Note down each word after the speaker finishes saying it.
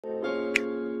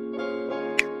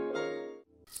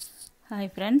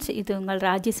Hi friends, இது உங்கள்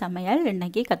ராஜி சமையல்.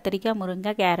 இன்றைக்கி கத்திரிக்காய்,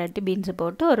 முருங்கை, கேரட்டு, பீன்ஸு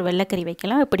போட்டு ஒரு வெள்ளைக்கறி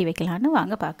வைக்கலாம். எப்படி வைக்கலான்னு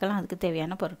வாங்க பார்க்கலாம். அதுக்கு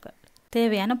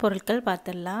தேவையான பொருட்கள்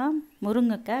பார்த்துடலாம்.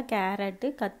 முருங்கைக்காய், கேரட்டு,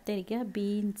 கத்திரிக்காய்,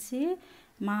 பீன்ஸு,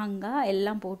 மாங்காய்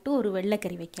எல்லாம் போட்டு ஒரு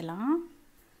வெள்ளைக்கறி வைக்கலாம்.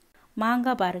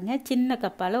 மாங்காய் பாருங்கள், சின்ன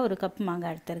கப்பால் ஒரு கப்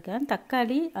மாங்காய் எடுத்திருக்கேன்.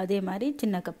 தக்காளி அதே மாதிரி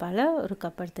சின்ன கப்பால் ஒரு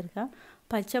கப் எடுத்திருக்கேன்.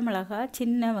 பச்சை மிளகாய்,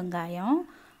 சின்ன வெங்காயம்,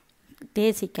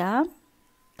 தேசிக்காய்,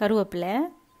 கருவேப்பிலை,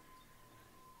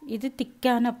 இது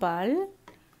திக்கான பால்,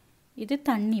 இது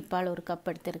தண்ணி பால் ஒரு கப்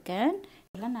எடுத்திருக்கேன்.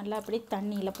 எல்லாம் நல்லா அப்படி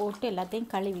தண்ணியில் போட்டு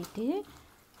எல்லாத்தையும் கழுவிட்டு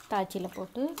தாய்ச்சியில்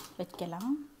போட்டு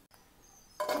வைக்கலாம்.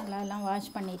 நல்லா எல்லாம்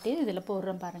வாஷ் பண்ணிவிட்டு இதில்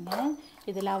போடுறேன் பாருங்கள்.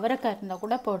 இதில் அவரைக்காய் இருந்தால்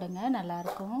கூட போடுங்க,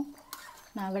 நல்லாயிருக்கும்.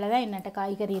 நான் அவ்வளோதான், என்னட்ட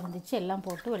காய்கறி இருந்துச்சு எல்லாம்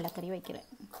போட்டு வெள்ளைக்கறி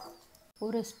வைக்கிறேன்.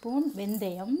 1 ஸ்பூன்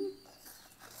வெந்தயம்,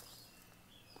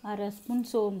 1/2 ஸ்பூன்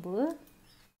சோம்பு,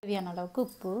 தேவையான அளவுக்கு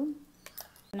உப்பு.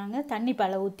 நாங்கள் தண்ணி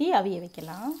பாலை ஊற்றி அவிய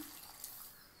வைக்கலாம்.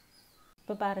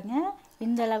 இப்போ பாருங்கள்,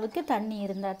 இந்த அளவுக்கு தண்ணி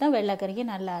இருந்தால் தான் வெள்ளைக்கறிக்கு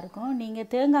நல்லாயிருக்கும். நீங்கள்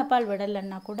தேங்காய் பால்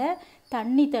விடலைன்னா கூட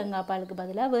தேங்காய் பாலுக்கு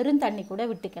பதிலாக வெறும் தண்ணி கூட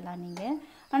விட்டுக்கலாம் நீங்கள்.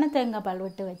 ஆனால் தேங்காய் பால்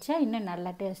விட்டு வச்சா இன்னும்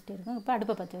நல்லா டேஸ்ட் இருக்கும். இப்போ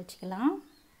அடுப்பை பற்ற வச்சுக்கலாம்.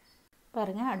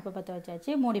 பாருங்கள், அடுப்பை பற்ற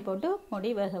வச்சாச்சு. மூடி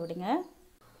போட்டு வேக விடுங்க.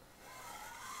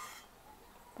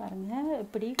 பாருங்கள்,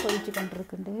 இப்படி கொதிச்சு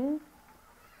கொண்டிருக்குண்டு.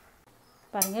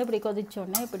 பாருங்கள், இப்படி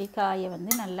கொதிச்சோடனே இப்படி காயை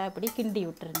நல்லா இப்படி கிண்டி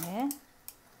விட்டுருங்க.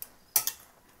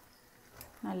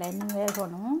 நல்லா இன்னும்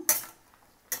வேகணும்.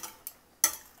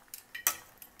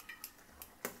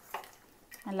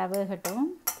 நல்லா வேகட்டும்.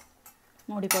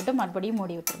 மூடி போட்டு மறுபடியும்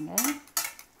மூடி விட்டுருங்க.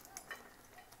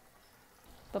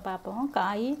 இப்போ பார்ப்போம்,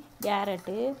 காய்,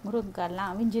 கேரட்டு,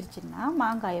 முருங்கைக்காயெல்லாம் அவிஞ்சிருச்சுன்னா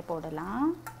மாங்காயை போடலாம்.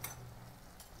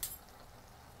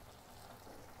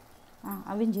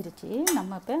 அவிஞ்சிருச்சு.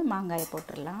 நம்ம இப்போ மாங்காயை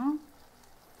போட்டுடலாம்.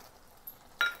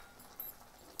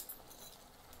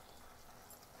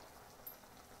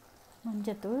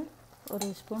 மஞ்சத்தூள் 1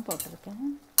 ஸ்பூன் போட்டிருக்கேன்.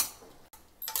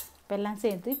 இப்போ எல்லாம்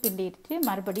சேர்த்து கிண்டிட்டு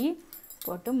மறுபடியும்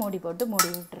போட்டு மூடி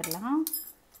விட்டுடலாம்.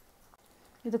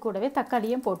 இது கூடவே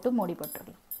தக்காளியும் போட்டு மூடி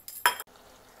போட்டுடலாம்.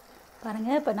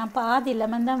 பாருங்கள், இப்போ நான் பாதி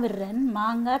லெமன் தான் விடுறேன்.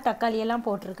 மாங்காய், தக்காளியெல்லாம்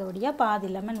போட்டிருக்கபடியாக பாதி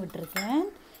லெமன் விட்டுருக்கேன்.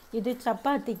 இது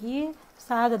சப்பாத்திக்கு,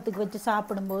 சாதத்துக்கு வச்சு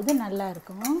சாப்பிடும்போது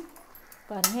நல்லாயிருக்கும்.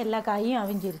 பாருங்கள், எல்லா காயும்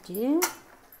அவிஞ்சிருச்சு.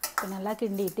 இப்போ நல்லா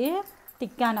கிண்டிட்டு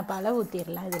திக்கான பாலை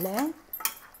ஊற்றிடலாம். இதில்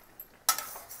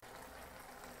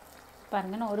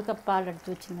பாருங்கள், நான் 1 கப் பால்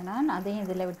எடுத்து வச்சுருந்தேன்னா அதையும்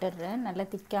இதில் விட்டுடுறேன். நல்ல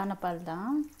திக்கான பால்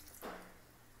தான்.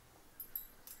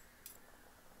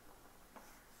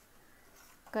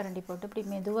 கரண்டி போட்டு இப்படி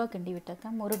மெதுவாக கிண்டி விட்டால்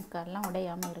தான் முருங்கைக்காயெல்லாம்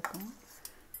உடையாமல் இருக்கும்.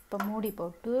 இப்போ மூடி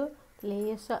போட்டு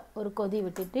லேசாக ஒரு கொதி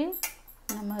விட்டுட்டு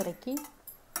நம்ம இறக்கி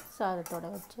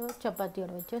சாதத்தோடு வச்சோ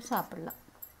சப்பாத்தியோடு வச்சோ சாப்பிட்லாம்.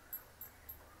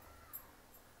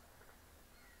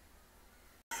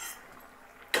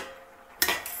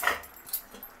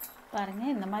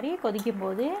 பாருங்கள், இந்த மாதிரி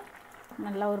கொதிக்கும்போது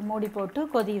நல்லா ஒரு மூடி போட்டு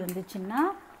கொதி வந்துச்சுன்னா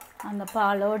அந்த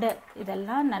பாலோட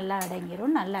இதெல்லாம் நல்லா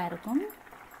அடங்கிடும், நல்லா இருக்கும்.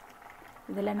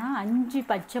 இதில் நான் 5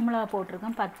 பச்சை மிளகா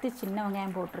போட்டிருக்கேன், 10 சின்ன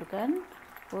வெங்காயம் போட்டிருக்கேன்,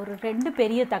 ஒரு 2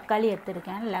 பெரிய தக்காளி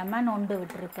எடுத்துருக்கேன், லெமன் 1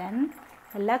 விட்டுருக்கேன்.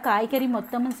 எல்லா காய்கறி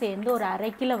மொத்தமும் சேர்ந்து ஒரு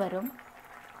 1/2 கிலோ வரும்.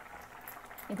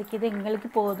 இது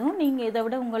எங்களுக்கு போதும். நீங்கள் இதை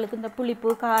விட உங்களுக்கு இந்த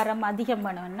புளிப்பு காரம் அதிகம்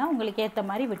பண்ணுவேன்னா உங்களுக்கு ஏற்ற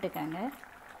மாதிரி விட்டுக்கங்க.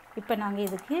 இப்போ நாங்கள்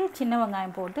இதுக்கு சின்ன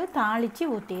வெங்காயம் போட்டு தாளித்து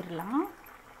ஊற்றிடலாம்.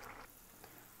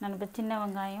 நான் இப்போ சின்ன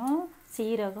வெங்காயம்,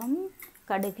 சீரகம்,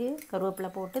 கடுகு,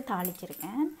 கருவேப்பிலை போட்டு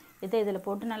தாளிச்சிருக்கேன். இதில்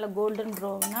போட்டு நல்லா கோல்டன்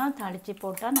ப்ரௌனாக தாளித்து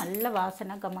போட்டால் நல்ல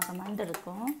வாசனை கமகமான்னு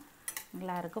இருக்கும்,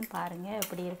 நல்லாயிருக்கும். பாருங்கள்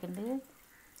எப்படி இருக்குண்டு.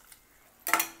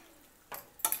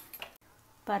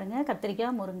 பாருங்கள்,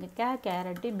 கத்திரிக்காய், முருங்கைக்காய்,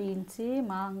 கேரட்டு, பீன்ஸு,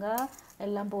 மாங்காய்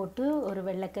எல்லாம் போட்டு ஒரு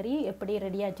வெள்ளைக்கறி எப்படி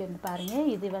ரெடியாச்சுன்னு பாருங்கள்.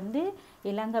 இது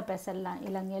இலங்கை பெசல்லாம்,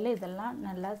 இலங்கையில் இதெல்லாம்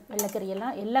நல்லா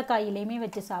வெள்ளைக்கறியெல்லாம் எல்லா காயிலையுமே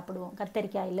வச்சு சாப்பிடுவோம்.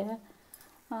 கத்திரிக்காயில்,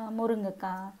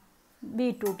 முருங்கைக்காய்,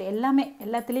 பீட்ரூட்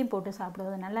எல்லாத்துலேயும் போட்டு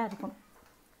சாப்பிடுவது நல்லாயிருக்கும்.